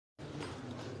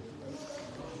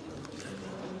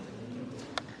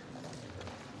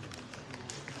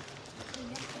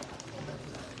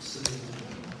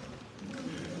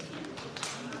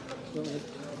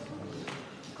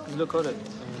look at it.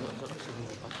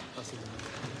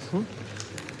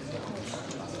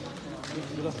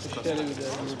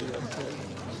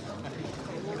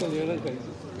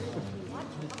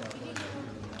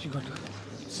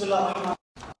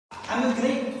 I'm a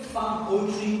great fan of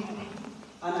poetry,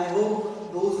 and I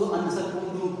hope those who understand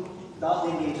Urdu दाद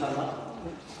देंगे इंशाल्लाह।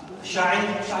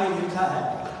 शायर लिखा है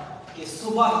कि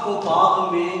सुबह को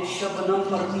बाग में शबनम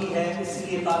पड़ती है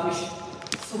इसलिए ताबिश,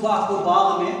 सुबह को बाग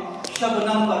में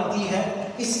शबनम पड़ती है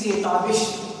इसलिए ताबिश,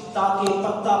 ताकि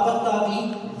पत्ता पत्ता भी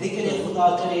जिक्र खुदा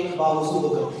करे बावजू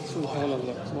होकर। सुभान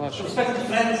अल्लाह। Respected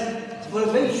friends, for a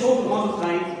very short amount of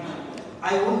time,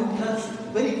 I want to touch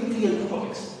very quickly on two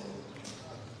topics.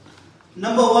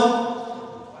 Number one,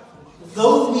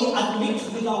 though we admit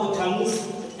with our tongues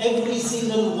every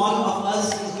single one of us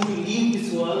is going to leave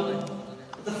this world,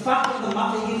 the fact of the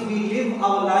matter is we live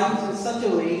our lives in such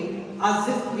a way as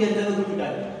if we are never going to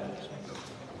die.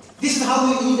 This is how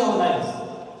we lead our lives.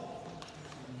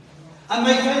 And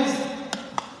my friends,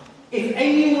 if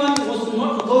anyone was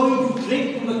not going to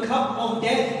drink from the cup of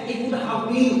death, it would have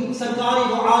been Sarkari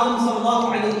wa Alam sallallahu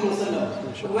alayhi wa sallam.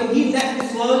 But when he left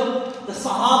this world, the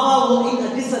Sahaba were in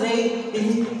a disarray.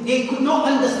 They could not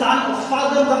understand or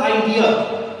fathom the idea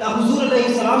that Huzur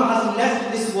alayhi salam has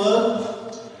left this world.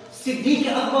 Siddiq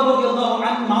Akbar radiallahu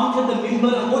anhu mounted the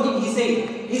mimbar, and what did he say?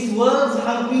 His words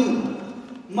have been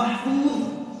mahfuz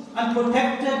and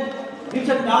protected,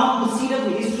 written down in the seed of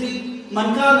the history.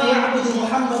 من كان يعبد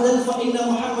محمدا فإن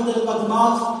محمدا قد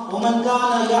مات ومن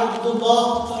كان يعبد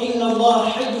الله فإن الله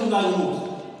حي لا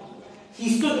يموت. He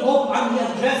stood up and he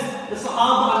addressed the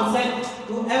Sahaba and said,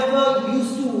 whoever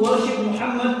used to worship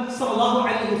Muhammad sallallahu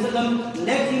alaihi wasallam,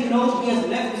 let him know he has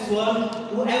left this world.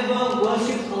 Whoever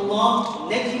worships Allah,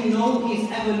 let him know he is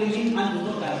ever living and will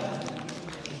not die.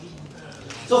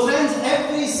 So friends,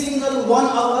 every single one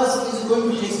of us is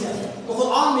going to face death. The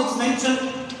Quran makes mention,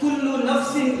 كل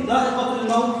نفس ذائقة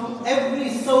الموت, every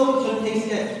soul shall taste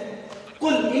death.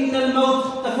 قل إن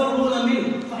الموت تفرون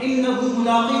منه فإنه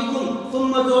ملاقيكم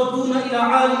ثم تردون إلى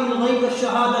عالم الغيب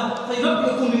والشهادة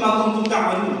فينبئكم بما كنتم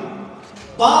تعملون.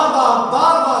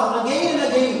 Bar, again and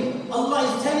again, Allah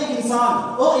is telling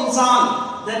insan, oh insan,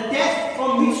 the death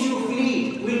from which you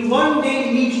flee will one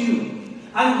day meet you,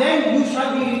 and then you shall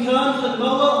be returned to the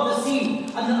lower of the seen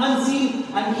and the unseen,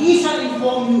 and He shall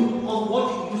inform you of what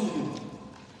you used to do.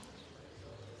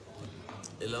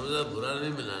 बुरा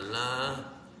नहीं मिलाना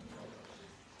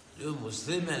जो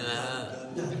मुस्लिम है ना।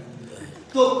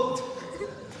 तो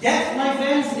death, my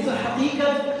friends, is a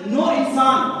haqiqat. No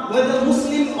insan, whether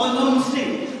Muslim or non-Muslim,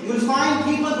 you will find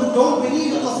people who don't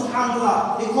believe in Allah subhanahu wa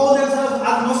ta'ala. They call themselves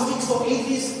agnostics or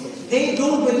atheists. They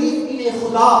don't believe in a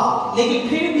Khuda, लेकिन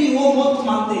फिर भी वो मौत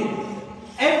मानते हैं.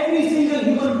 Every single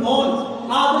human born,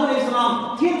 Adam alayhi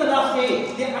salam, till the last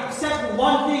day, they accept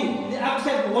one thing, they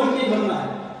accept one day मरना है.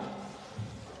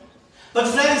 But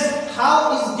friends,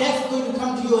 how is death going to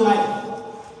come to your life?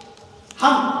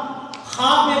 हम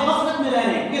ख्वाब में गफलत में रह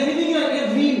रहे हैं. We are living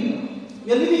a dream.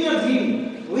 We are living a dream.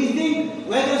 We think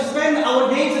we're going to spend our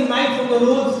days and nights on the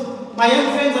roads. My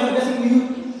young friends, I'm addressing you.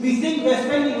 We think we'll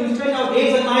spend our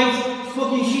days and nights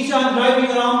smoking shisha and driving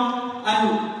around.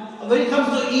 And when it comes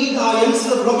to Eid, our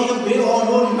youngsters are blocking up way on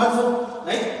road in Batley,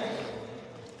 right?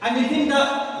 And we think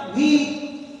that we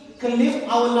can live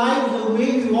our lives the way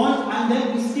we want, and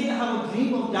then we still have a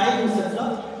dream of dying in sajda.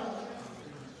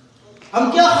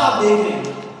 हम क्या ख्वाब देख रहे हैं?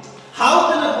 How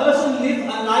can a person live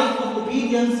a life of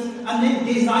obedience and then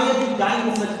desire to die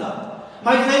in sajda?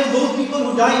 My friends, those people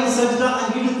who die in sajda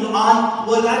and read the Quran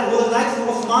were the likes of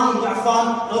Uthman ibn Affan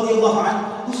radiallahu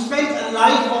anhu, who spent a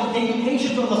life of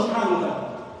dedication to Allah subhanahu wa ta'ala.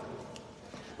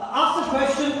 I asked the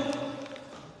question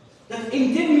that in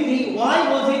Tirmidhi, why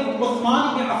was it Uthman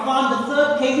ibn Affan, the third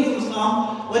caliph of Islam,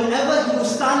 whenever he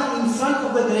was standing in front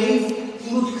of the grave,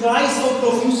 he would cry so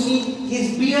profusely,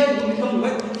 his beard would become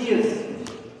wet with tears.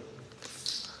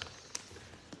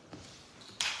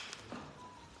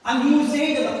 And he would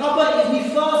say that the qabr is the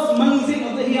first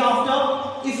manzil of the hereafter.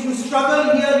 If you struggle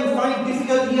here, you find it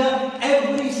difficult here,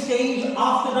 every stage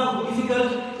after that will be difficult.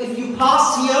 If you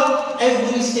pass here,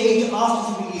 every stage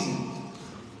after will be easy.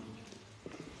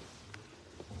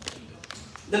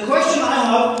 The question I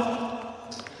have,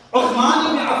 Uthman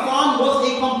ibn Affan was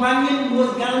a companion who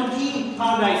was guaranteed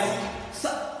paradise.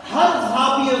 हर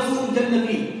सहाबी रसूल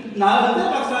जन्नती, नाराज़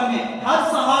पाकिस्तान में हर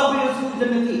सहाबी रसूल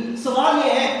जन्नती. सवाल ये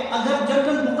है, अगर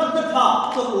जन्नत मुक़द्दर था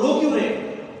तो रो क्यों रहे?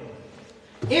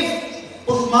 If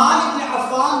Uthman ibn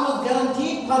Affan was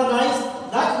guaranteed paradise,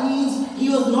 that means he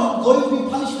was not going to be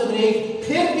punished in the grave.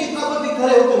 फिर भी कब्र पे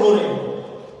खड़े होकर रो रहे हैं.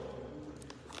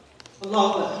 अल्लाह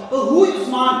Akbar. But who is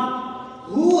Uthman?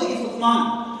 Who is Uthman?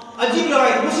 Ajib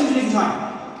Rawai, Muslim living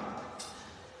time.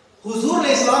 Huzur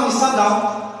Islam is sat down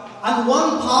and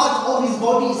one part of his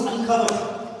body is uncovered.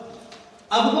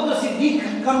 Abu Bakr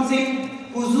Siddiq comes in,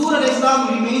 Huzur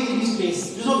Islam remains in his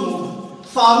place, does not move.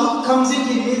 Farooq comes in,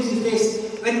 he remains in his place.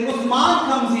 When Uthman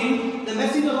comes in, the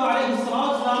Messenger of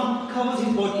Allah covers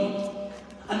his body.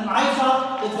 And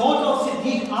Aisha, the daughter of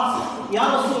Siddiq, asked, Ya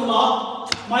Rasulullah,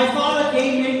 my father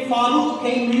came in, Farooq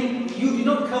came in, you did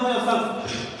not cover yourself.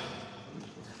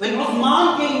 When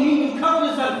Uthman came in, you covered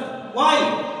yourself. Why?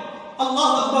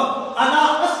 Allahu Akbar. Ala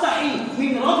astahi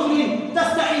min rajulin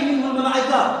tastahi minhu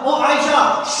al-malaika. Oh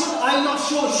Aisha, should I not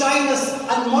show shyness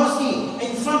and modesty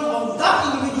in front of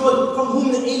that individual from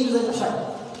whom the angels are shy?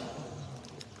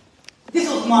 This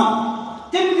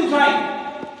Uthman. Tell me to try.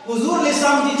 Huzur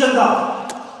Islam di chanda.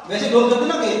 वैसे लोग कहते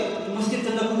ना कि मस्जिद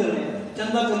चंदा क्यों कर रहे हैं?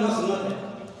 चंदा करना सुन्नत है.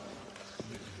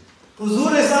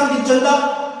 हुजूर इस्लाम की चंदा,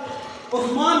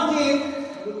 Uthman came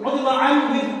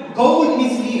with gold in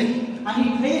his sleeve and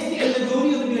he placed it in the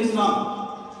jewelry of the Islam.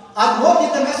 And what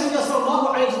did the Messenger sallallahu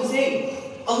alayhi wa sallam say?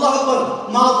 Allah Akbar,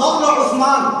 ma dharra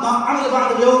Uthman ma amila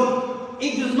ba'da al-yawm.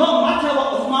 It does not matter what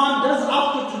Uthman does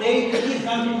after today, he is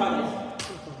going to be punished.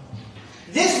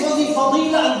 This was the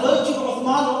fadila and virtue of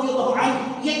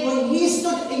Uthman, yet when he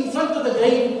stood in front of the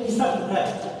grave, he started to cry.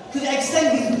 To the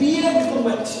extent his beard became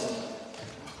wet.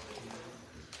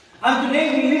 And today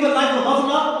we live a life of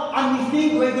ghafla and we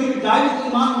think we're going to die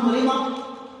with Iman and Kalima.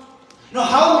 Now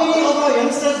how many of our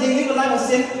youngsters, they live a life of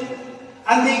sin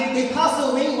and they pass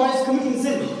away whilst committing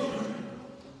sin.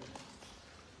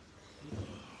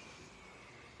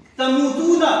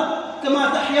 Tamutuna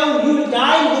kama tahyawn, you will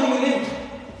die when you live.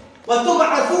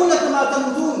 وَتُبْعَثُونَ كَمَا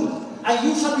تَمُوتُونَ, and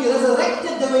you shall be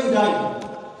resurrected the way you died.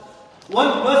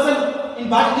 One person in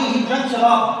Batley, he drank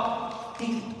sharab.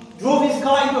 He drove his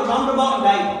car into a roundabout and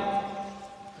died.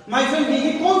 My friend,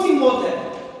 he can't see more there.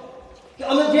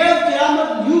 On the day of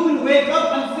Qiyamah, you will wake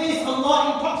up and face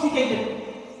Allah intoxicated.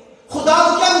 Khuda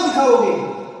ko kya dikhaoge?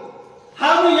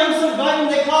 How many youngsters driving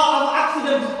their car of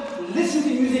accidents, listen to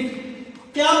music?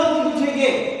 Qiyamah will be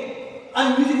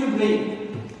and music will play.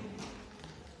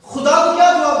 Khuda ko kya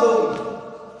jawab doge?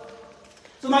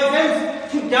 So my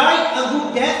friends, to die a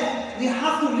good death, we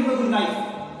have to live a good life.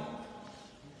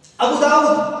 Abu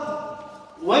Dawud,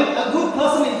 when a good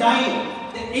person is dying,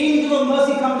 the angel of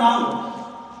mercy come down.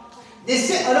 They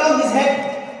sit around his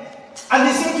head and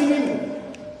they say to him,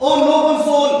 "O noble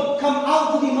soul, come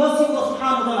out to the mercy of Allah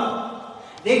subhanahu wa ta'ala."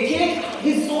 They take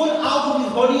his soul out of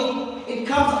his body, it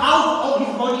comes out of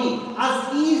his body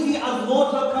as easy as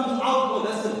water comes out of a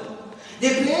vessel.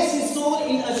 They place his soul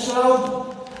in a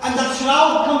shroud, and that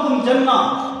shroud comes from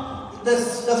Jannah. The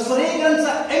fragrance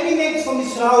that emanates from the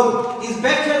shroud is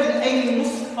better than any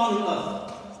musk on earth.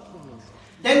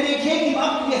 Then they take him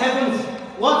up to the heavens,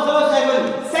 first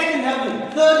heaven, second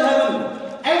heaven, third heaven.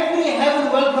 Every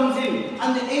heaven welcomes him,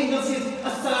 and the angel says,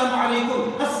 Assalamu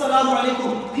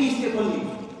alaikum, peace be upon you.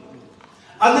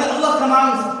 And then Allah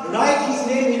commands, write his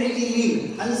name in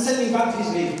Illiyin and send him back to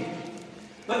his name.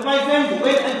 But my friend,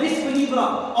 when a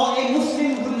disbeliever or a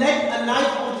Muslim who led a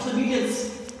life of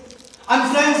disobedience, and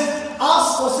friends,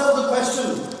 ask yourself the question,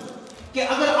 if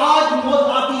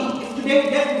today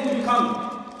death would come,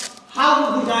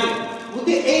 how would we die? Would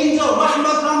the angel of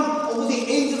Rahmah come or would the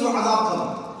angel of Azab come?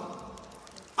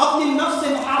 Apni nafs se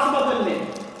muhasaba kar le.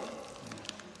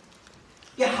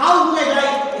 How would I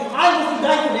die? If I was to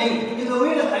die today, in the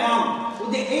way that I am,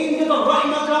 would the angel of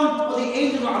Rahmah come or the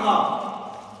angel of Azab?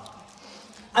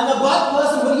 And the bad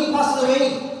person, when he passes away,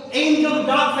 angel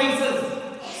dark faces,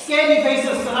 scary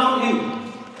faces surround him.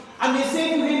 And they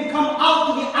say to him, come out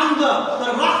to the anger,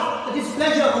 the wrath, the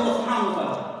displeasure of Allah subhanahu wa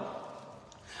ta'ala.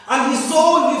 And his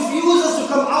soul refuses to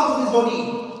come out of his body.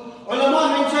 Ulama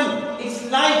mentioned, it's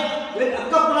like when a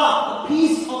kapra, a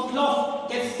piece of cloth,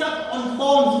 gets stuck on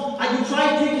thorns and you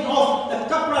try to take it off, the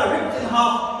kapra ripped in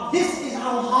half. This is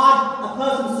how hard a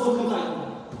person's soul comes out.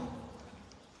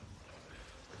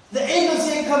 The angels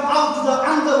say, come out to the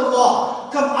anger of Allah,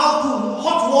 come out to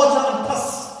hot water and pus.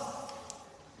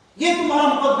 Ye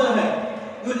tumhara muqaddar hai.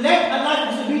 You led a life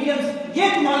of disobedience, ye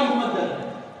tumhari muqaddar hai.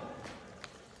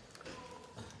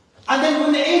 And then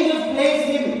when the angels place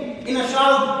him in a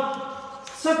shroud,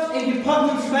 such a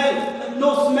repugnant smell, that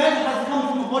no smell has come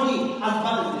from a body as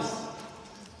bad as this.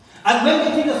 And when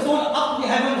they take the soul up to the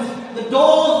heavens, the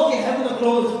doors of the heaven are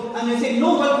closed, and they say,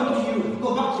 no welcome to you,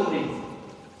 go back to the grave.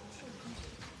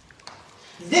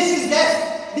 This is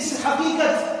death. This is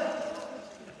haqiqat.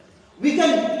 We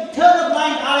can turn a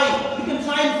blind eye. We can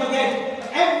try and forget.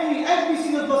 Every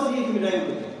single person here can be dying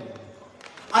with it.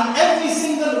 And every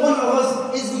single one of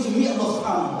us is going to meet Allah subhanahu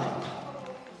wa ta'ala.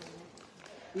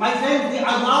 My friends, the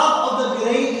azab of the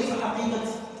grave is a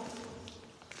haqiqat.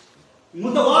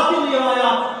 Mutawatir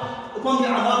riwayat upon the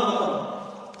azab of the qabr.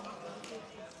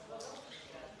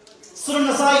 Surah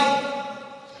Nasai,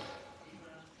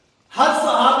 har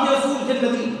sahabi Rasul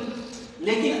jannati.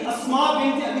 Lekin Asma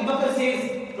bint Abi Bakr says,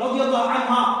 radiyallahu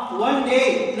anha, one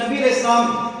day Nabi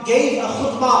Islam gave a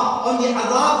khutbah on the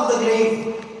azab of the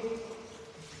grave.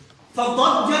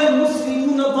 فَضَجَّ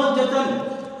الْمُسْلِمُونَ ضَجَّةً.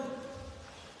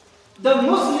 The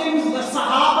Muslims, the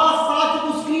Sahaba started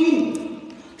to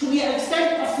scream to the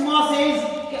extent Asma says,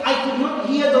 I could not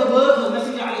hear the words of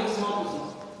Messenger alayhi salatu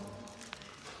wasalam.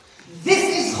 This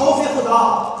is khawf khuda.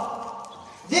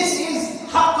 This is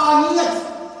haqqaniyat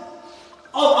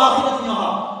of akhirat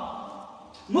yaha.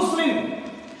 Muslim,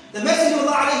 the Messenger of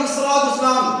Allah alayhi salatu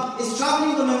wasalam is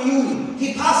traveling on a mule.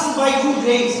 He passes by two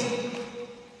graves.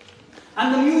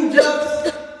 And the mule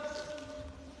jerks.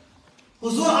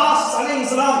 Huzur asks alayhi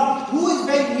salam, who is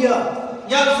buried here?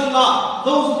 Ya Rasulullah,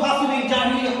 those who passed away in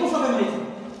Jahiliyyah, kufr memory.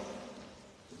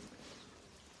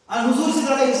 And Huzur says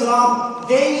alayhi salam,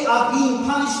 they are being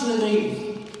punished in the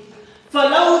grave.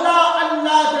 فَلَوْلَا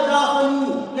أَلَّا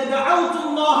تَدَافَنُوا لَدَعَوْتُ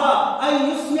اللَّهَ أَن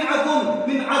يُسْمِعَكُمْ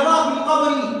مِنْ عَذَابِ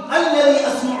الْقَبْرِ الَّذِي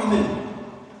أَسْمَعُ مِنْهُ.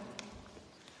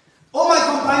 O my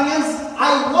companions,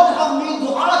 I would have made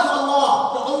dua to Allah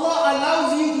that Allah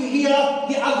allows you to hear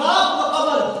the azab of the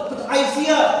qabr. But I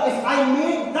fear if I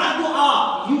made that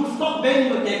dua, you stop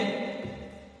burying your dead.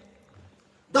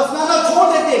 Dafnana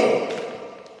chhod dete.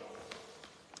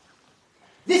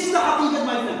 This is the haqiqat,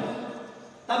 my friend.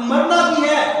 That marna bhi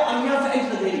hai and we have to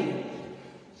enter the grave.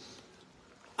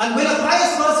 And when a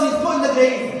pious person is put in the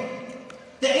grave,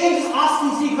 the angels ask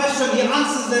him 3 questions, he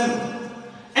answers them.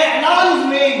 إعلان is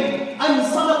made أن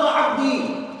صدق عبدي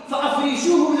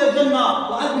فأفرشوه من الجنة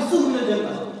وألبسوه من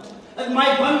الجنة. That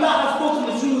my banda has spoken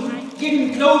the truth, give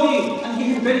him clothing and give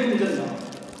him bed in the Jannah.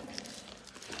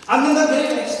 And then the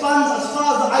grave expands as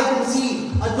far as the eye can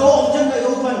see. A door of Jannah is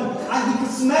open and he can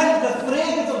smell the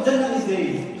fragrance of Jannah in his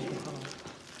grave.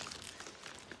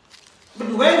 But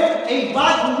when a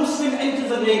bad Muslim enters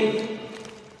the grave,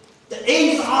 the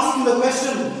angels ask him the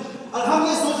question. और हम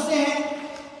ये सोचते हैं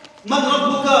मन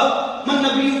रब्बुका, मन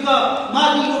नबीयुका, मा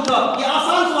दीनुका, ये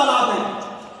आसान सवालात हैं।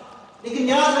 लेकिन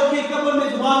याद रखिए कब्र में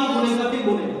जुबान ही बोलेगा, दिल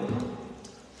बोलेगा।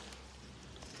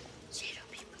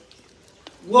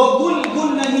 वो गुल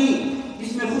नहीं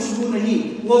जिसमें खुशबू नहीं,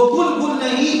 वो गुल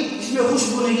नहीं जिसमें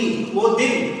खुशबू नहीं, वो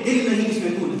दिल नहीं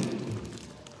जिसमें गुल नहीं।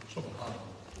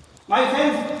 My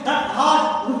friends, that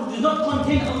heart which does not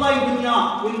contain Allah in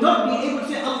dunya will not be able to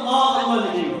say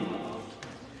Allah in.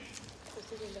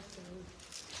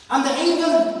 And the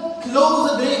angel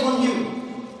closed the grave on him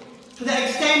to the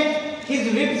extent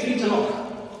his ribs reach aloft.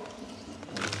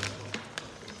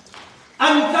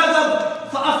 And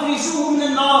kadab fa'afrishuhu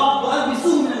min al-nar wa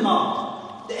albisuhu min al-nar.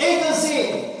 The angel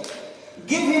said,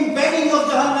 give him bedding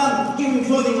of Jahannam, give him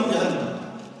clothing of Jahannam.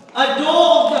 A door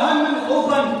of Jahannam is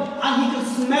open and he can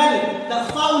smell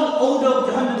the foul odor of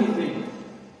Jahannam in his brain.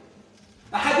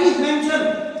 A hadith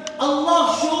mentioned,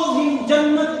 Allah shows him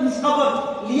Jannat in his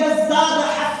qabr, liyazdada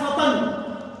hasratan.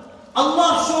 Allah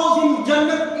shows him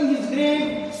Jannat in his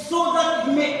grave so that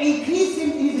it may increase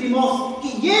him in his remorse. कि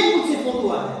ये मुझसे photo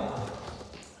है.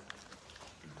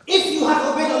 If you had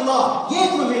obeyed Allah, ये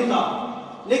तुम्हें मिलता.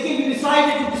 लेकिन you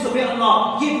decided to disobey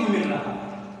Allah, ये तुम्हें मिल रहा.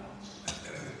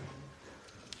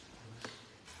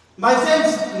 My friends,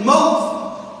 मौत,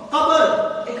 कब्र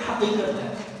एक हकीकत है.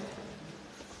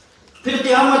 फिर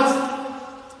क़यामत.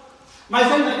 My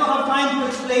friends, I don't have time to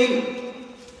explain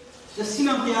the sin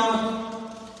of क़यामत.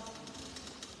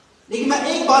 लेकिन मैं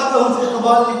एक बात कहूँ जो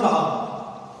इक़बाल ने कहा.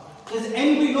 Does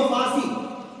anybody know Farsi?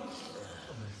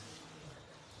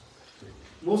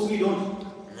 Mostly don't.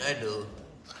 I do.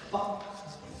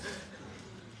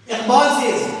 Iqbal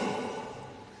says,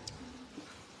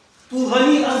 तू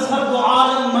गनी अज़हर दो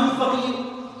आलम मन फ़कीर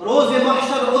रोज़े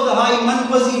महशर उदहाई मन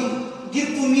पज़ीर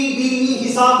गिरतुमी बीनी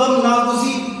हिसाबम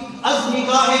नागुज़ीर अज़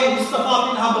निगाहे मुस्तफ़ा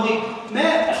बिन हबगी.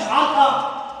 मैं अशआर का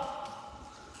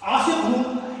आशिक़ हूँ,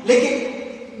 लेकिन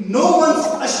no one's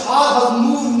अशआर has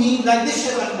moved me like this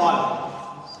शेर इक़बाल.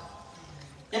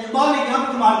 इक़बाल ने क्या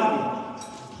कमाल कर दिया.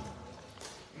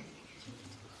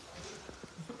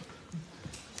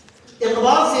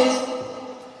 Iqbal says,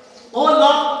 oh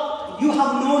Allah, you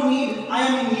have no need, I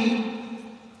am in need.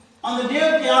 On the day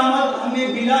of Qiyamah,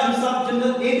 हमें बिला हिसाब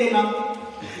जन्नत दे देना.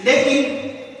 लेकिन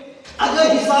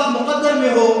अगर हिसाब मुक़द्दर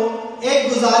में हो, एक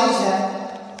गुजारिश है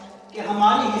कि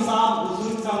हमारी हिसाब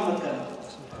हुजूर का मत करना.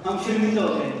 हम शर्मिंदा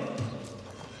हो गए.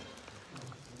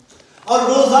 और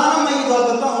रोजाना मैं ये दुआ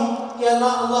करता हूँ कि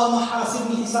अल्लाह अल्लाहुम्मा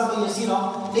हासिबनी हिसाबन यसीरा.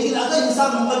 लेकिन अगर हिसाब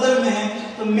मुक़द्दर में है,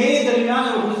 तो तो मेरे दरमियान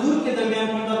और हुजूर के दरमियान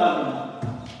पर्दा डाल देना।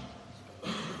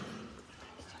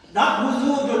 दात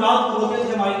हुजूर जो रात को रोते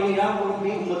थे हमारे लिए, या वो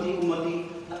भी उम्मती उम्मती,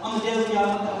 हम जैसे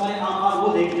क़यामत हमारे आमाल वो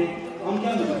देख लें तो हम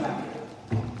क्या मिल पाएंगे?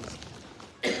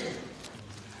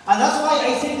 And that's why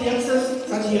I say to youngsters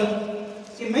such here,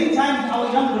 many times our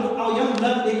young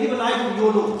blood, they live a life of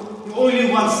YOLO. You only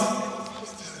live once.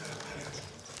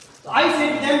 So I say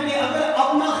to them कि अगर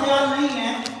अपना ख्याल नहीं है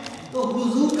तो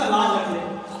हुजूर का लाज रख ले,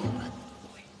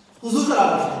 हुजूर का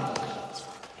लाज रख ले.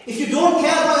 If you don't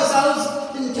care about yourselves,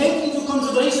 then take into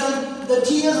consideration the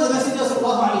tears of the Messenger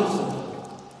sallallahu alaihi wasallam.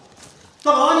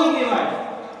 तवानी की रिवायत,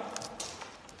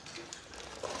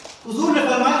 हुजूर ने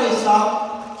फरमाया इस्लाम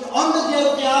कि on the day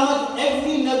of Qiyamah,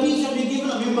 every Nabi shall be given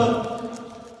a mimbar.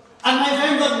 And my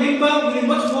friend, that mimbar will be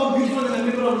much more beautiful than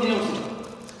the mimbar of the Muslim.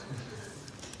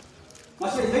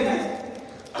 Mashallah, it's very nice.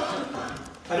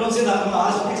 I don't say that from the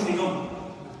eyes of Christ become.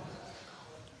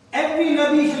 Every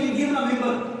Nabi shall be given a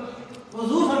mimbar.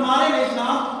 Huzoor farmare in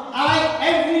Islam,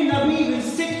 every Nabi will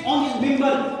sit on his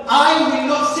mimbar. I will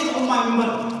not sit on my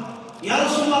mimbar. Ya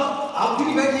Rasulullah, aap kyun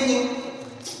nahi baithenge?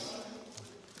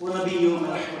 Wo Nabi yo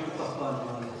mein rahmat taqwa.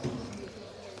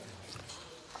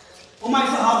 Oh my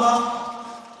Sahaba,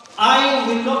 I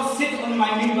will not sit on my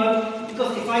mimbar,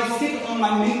 because if I sit on my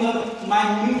mimbar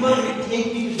will take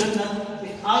me to Jannah.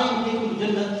 If I am taken to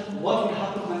Jannah, what will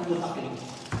happen to my mutaqin?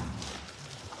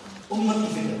 Ummah ki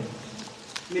fikr,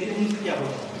 मेरी उम्मत क्या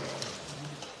होगा?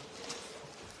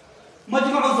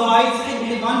 मजमा ज़वाइद सहीह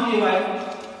हिब्बान की रिवायत,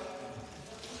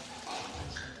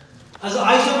 Hazrat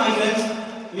Aisha, my friends,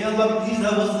 may Allah please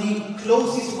her, was the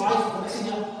closest wife of the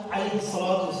Messenger alayhi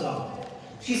salatu wasalam.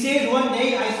 She said one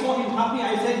day I saw him happy.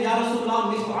 I said, Ya Rasulullah,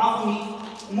 make dua for me.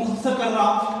 Mukhtasar kar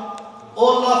raha. Oh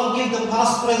Allah, forgive the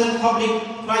past, present, public,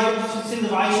 private sins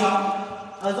of Aisha.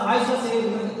 As Aisha said,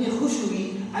 मैं इतनी खुश हुई,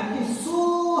 I became so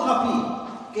happy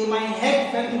that my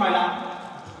head fell to my lap.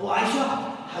 Oh Aisha,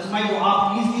 has my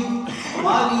dua pleased you?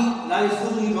 Mali la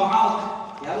yasudni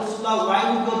du'a'ak. Ya Rasulullah, why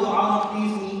would your dua not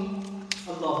please me?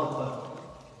 Allahu Akbar.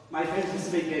 My friends, this is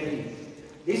very careful.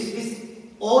 This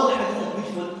all hadith are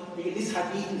beautiful. This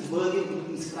hadith is worthy of being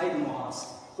inscribed in our hearts.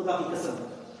 खुदा की कसम,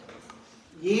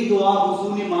 ये दुआ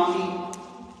हुजूर ने मांगी,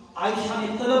 आयशा ने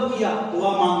तलब किया,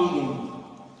 दुआ मांगी गई,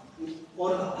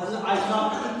 और हज़रत आयशा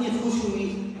इतनी खुश हुई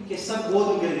कि सब गोद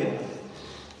में गिर गया.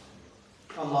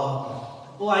 अल्लाह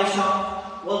ओ आयशा,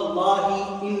 वल्लाही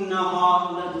इन्नहा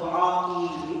लदुआई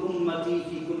लिउम्मती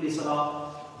फी कुल्ली सलाह.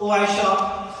 ओ Ayesha,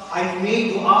 I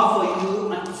made dua for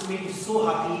you and it's made you so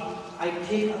happy. I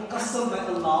take a qasam by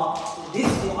Allah, this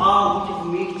dua which has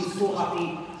made you so happy,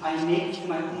 I make to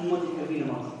my ummah in every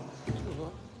namaz.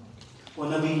 Wa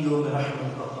nabiyyu bi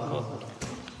rahmatillah.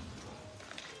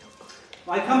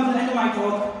 I come to the end of my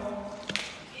talk.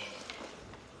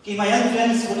 Okay, my young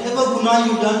friends, whatever guna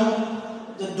you've done,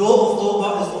 the door of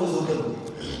tawbah is always open.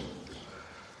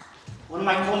 One of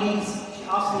my colleagues, she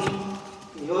asked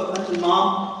me, you're an imam,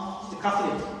 she's a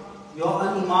Catholic, you're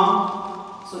an imam,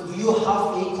 so do you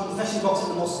have a confession box in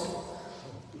the mosque?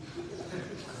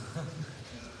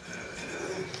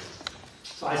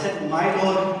 So I said, my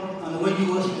Lord, and when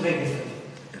you worship is very different.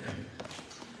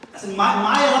 I said,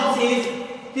 my Lord says,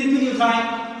 Tirmidhi time,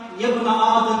 يَبْنَ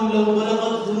آدَمْ لَوْ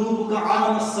بَلَغَتْ ذُنُوبُكَ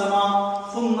عَلَمَ السَّمَاءِ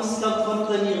ثُمَّ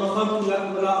اسْتَغْفَرْتَنِي غَفَرْتُ لَكَ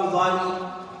وَلَا أُبَالِي.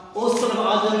 O son of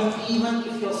Adam, even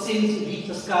if your sins reach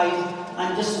the skies,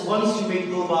 and just once you make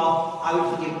tawbah, I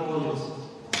will forgive all your sins.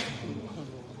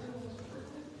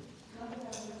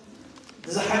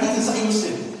 There's a hadith in Sahih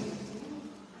Muslim.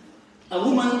 A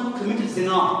woman committed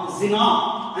zina,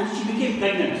 and she became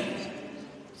pregnant.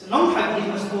 It's a long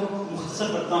hadith,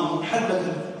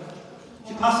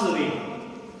 she passed away.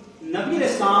 Nabi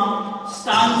Islam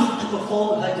stands to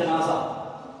perform her janazah.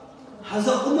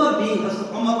 Hazrat Umar being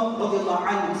Hazrat Umar radiallahu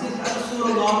anhu says, Ya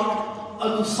Rasulullah,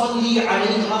 atusalli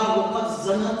alayha wa qad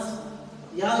zanat.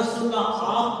 Ya Rasulullah,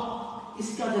 aap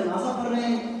iska janazah par rahe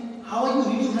hain. How are you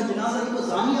reading her janazah? It was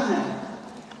zaniya hai.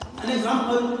 An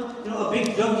example, a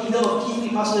big drug dealer of Keighley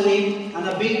passed away, and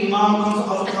a big imam comes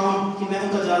out of town, कि मैं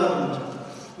उनका ज़्यादा बनूँगा.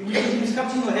 You will be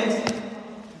scratching your heads.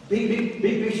 Big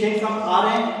Sheikh साहब आ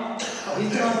रहे हैं, और इस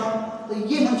तरह का, तो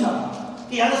ये मन चाहता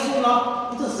कि या रसूलल्लाह,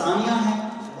 ये तो ज़ानिया है.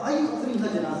 Why are you offering her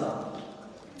janazah?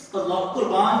 Allah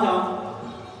Qurban down.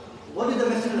 What did the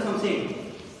Messenger say?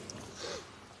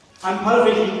 I'm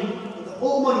paraphrasing. The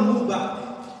Umar moved back.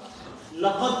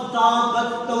 لقد طابت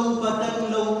توبة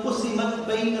لو قسمت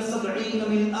بين 70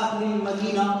 من أهل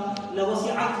المدينة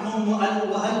لوسعتهم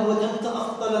وهل وجدت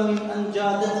أفضل من أن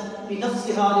جادت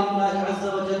بنفسها لله عز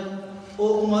وجل.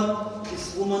 O Umar,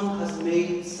 this woman has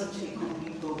made such a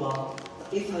complete tawbah that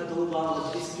if her tawbah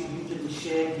was distributed and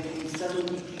shared between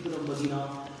 70 people of Medina,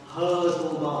 her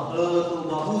tawbah,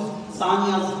 whose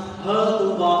Sania's, her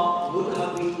tawbah would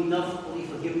have been enough for the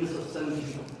forgiveness of 70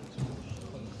 people.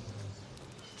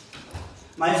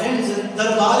 My friends,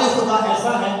 दरबार खुदा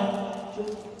ऐसा है,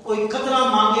 कोई कतरा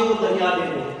मांगे वो दरिया दे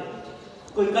दे,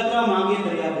 कोई कतरा मांगे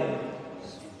दरिया दे दे.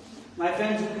 My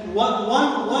friends,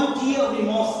 one tear of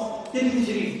remorse, Tirmidhi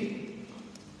Sharif.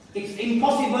 It's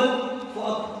impossible for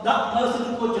that person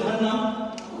to go to Jahannam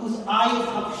whose eyes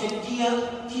have shed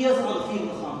tears on the field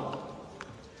of Khamar.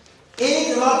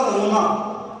 Ek raat aroma.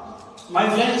 My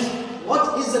friends, what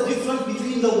is the difference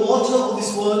between the water of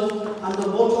this world and the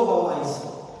water of our eyes?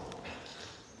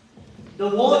 The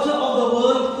water of the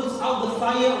world puts out the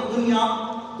fire of dunya.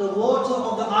 The water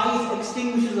of the eyes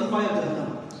extinguishes the fire of Jahannam.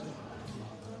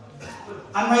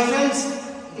 And my friends,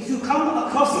 if you come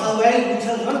across a well which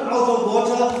has run out of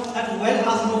water, that well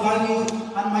has no value.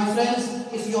 And my friends,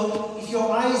 if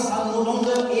your eyes are no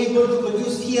longer able to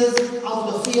produce tears out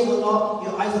of the fear of Allah,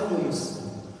 your eyes have no use.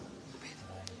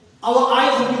 Our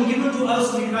eyes have been given to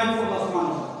us to be crying for Allah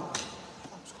subhanahu wa ta'ala.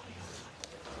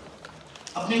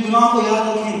 अपने गुनाह को याद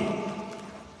रखें.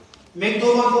 Make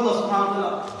tawbah for Allah subhanahu wa ta'ala.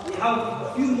 We have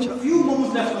a few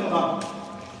moments left in Ramadan.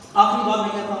 आखिरी बात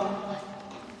मैं कहता हूँ.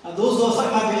 Those who are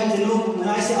stuck my parents, they know when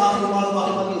I say आखिरी बात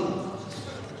नहीं होती.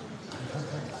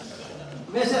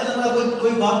 वैसे अल्लाह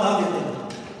कोई बात ना देते हैं.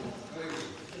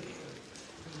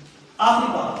 आखिरी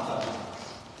बात.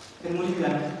 फिर मुझे भी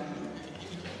आना.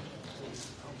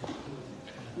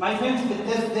 My friends,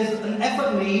 there's an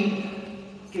effort made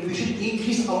that we should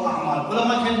increase our a'mal.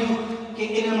 Ulama tell you that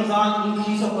in Ramadan,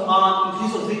 increase of Quran,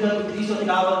 increase of zikr, increase of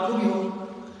tilawat,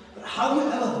 but have you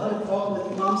ever heard a talk that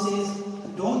Imam says,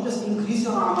 don't just increase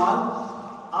your a'mal,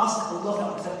 ask Allah for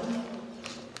acceptance?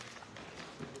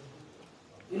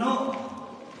 You know,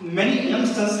 many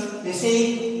youngsters, they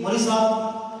say, Marisa,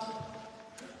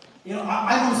 you know,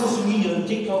 I'm on social media,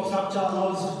 TikTok, Snapchat, and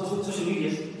all these social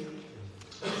medias.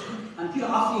 And people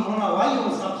ask me, Molana, why you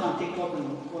on Snapchat, TikTok, and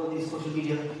all of these social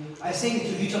media? I say it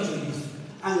to reach out to the youth.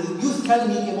 And the youth tell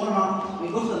me, Molana, we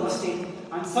go to the masjid,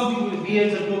 and some people with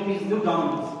beards and topis look down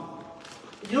on us.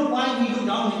 You know why we look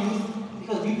down on the youth?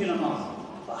 Because we've been a namaz.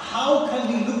 But how can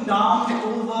we look down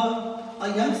over a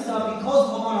youngster because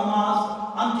of our namaz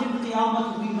until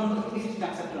Qiyamah we not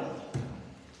accept Allah?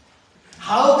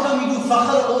 How can we do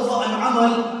fakhr over an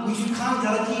amal which we can't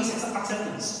guarantee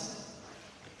acceptance?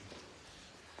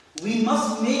 We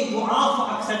must make dua for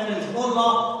acceptance. Oh Allah,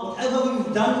 whatever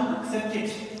we've done, accept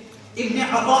it. Ibn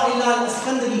Ata'illah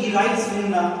al-Iskandari, he writes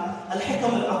in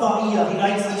Al-Hikam al-Ata'iyya, he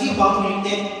writes, Ajib baat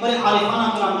likhte, bade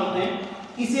arifana kalam likhte hain.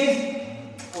 He says,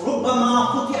 ربما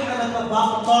فتح لك باب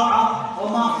الطاعة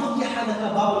وما فتح لك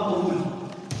باب القبول.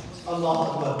 Allah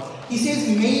Akbar. He says,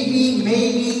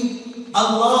 maybe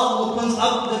Allah opens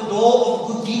up the door of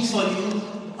good deeds for you.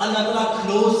 Allah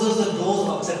closes the doors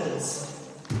of acceptance.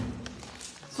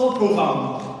 So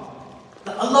profound.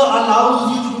 That Allah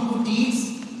allows you to do good deeds,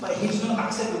 but He does not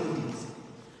accept the good deeds.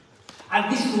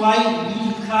 And this is why we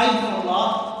need to cry for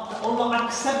Allah, that Allah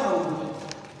accept our good deeds.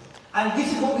 And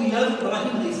this is what we learned from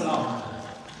Ibrahim alayhi salam.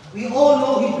 We all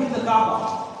know he built the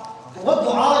Kaaba. So what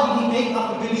dua did he make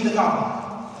after building the Kaaba?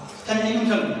 Can anyone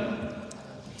tell me?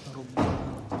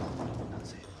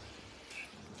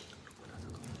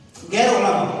 Gair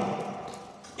ulama.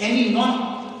 Any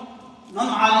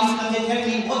non-alim, can they tell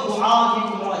me what dua did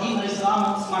Ibrahim alayhi salam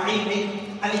and Ismail make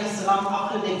alayhi salam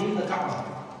after they built the Kaaba?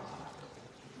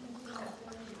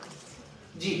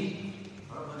 Ji.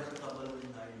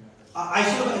 I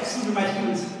should have excluded my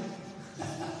students.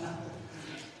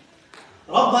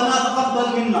 ربنا تقبل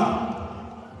منا.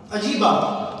 Ajiba.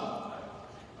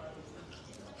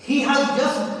 He has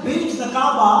just built the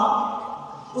Kaaba.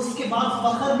 उसके बाद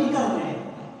फखर नहीं कर रहे हैं.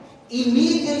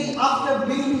 Immediately after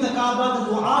building the Kaaba, the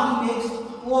dua he makes,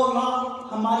 Oh Allah,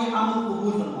 हमारे अमल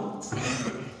कबूल फरमा.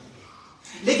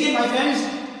 लेकिन my friends,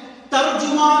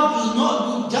 tarjuma does not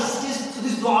do justice to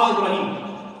this dua Ibrahim.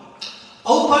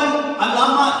 Open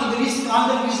Allama Idris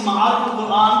Kandari's Ma'arif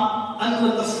al-Quran and the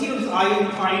tafsir of this ayah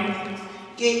you find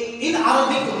in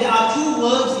Arabic there are two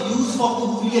words used for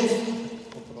qubuliyat.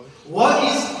 One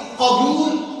is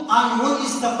qabul and one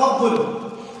is taqabbul.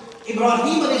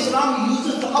 Ibrahim alayhi salam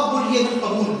uses taqabbul here and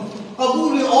qabul.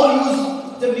 Qabul we all use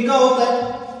जब निकाह होता है.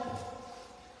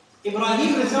 Ibrahim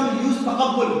alayhi salam used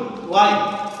taqabbul. Why?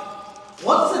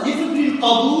 What's the difference between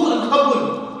qabul and qabul?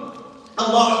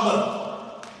 Allah Akbar.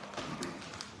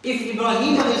 If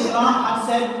Ibrahim alayhi salam had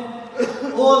said,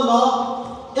 Oh Allah,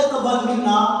 iqbal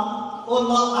minna, Oh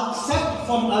Allah, accept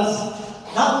from us,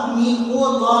 that would mean, Oh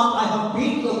Allah, I have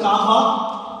built the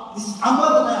Kaaba, this amal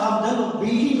that I have done of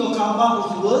building your Kaaba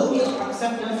is worthy of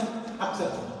acceptance,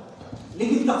 accept it.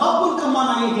 लेकिन तकब्बुल का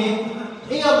माना ये है,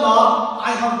 Hey Allah,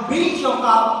 I have built your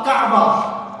Kaaba.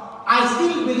 I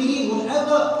still believe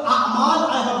whatever a'mal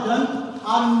I have done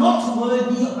are not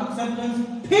worthy of acceptance.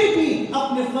 फिर भी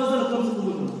अपने फजल करम से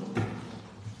कबूल करो.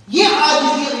 ये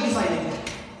आजिज़ी डिसाइड है.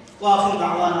 वाखिर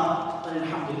दावाना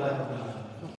अल्हम्दुलिल्लाह रब्बिल आलमीन.